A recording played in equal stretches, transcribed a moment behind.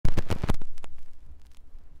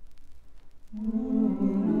Happy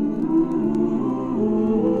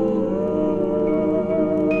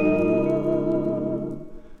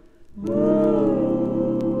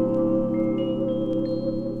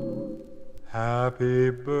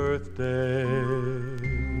birthday,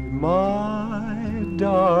 my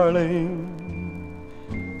darling.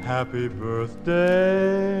 Happy birthday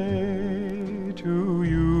to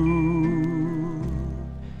you.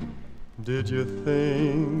 Did you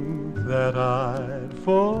think that I'd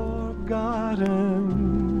forgotten?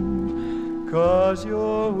 'Cause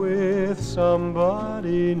you're with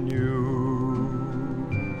somebody new.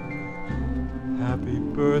 Happy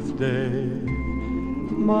birthday,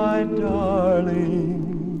 my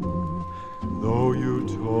darling, though you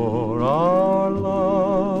tore our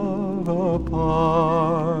love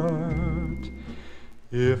apart.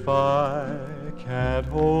 If I can't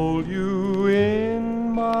hold you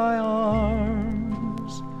in my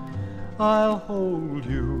arms, I'll hold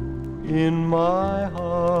you in my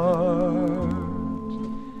heart.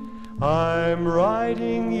 I'm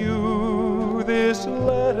writing you this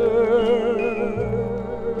letter,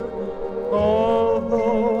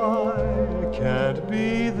 although I can't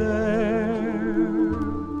be there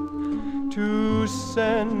to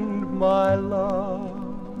send my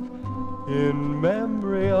love in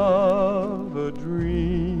memory of a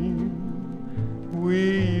dream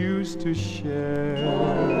we used to share.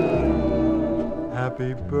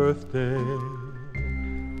 Happy birthday,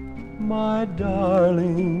 my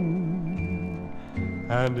darling,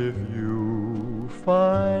 and if you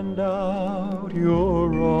find out you're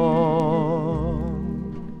wrong,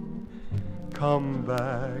 come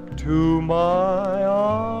back to my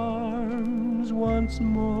arms once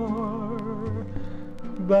more,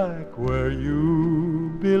 back where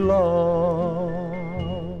you belong.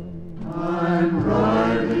 I'm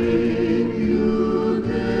writing you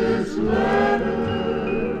this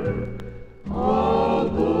letter,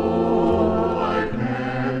 although I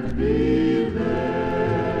can't be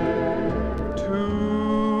there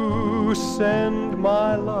to send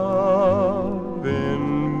my love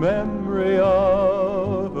in memory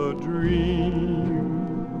of a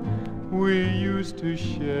dream we used to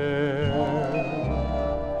share.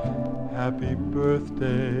 Happy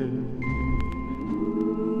birthday,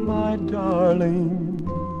 my darling,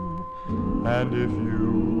 and if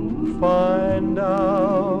you find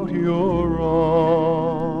out you're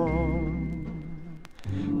wrong,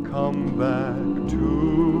 come back to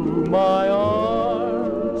my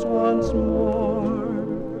arms once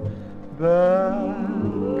more, back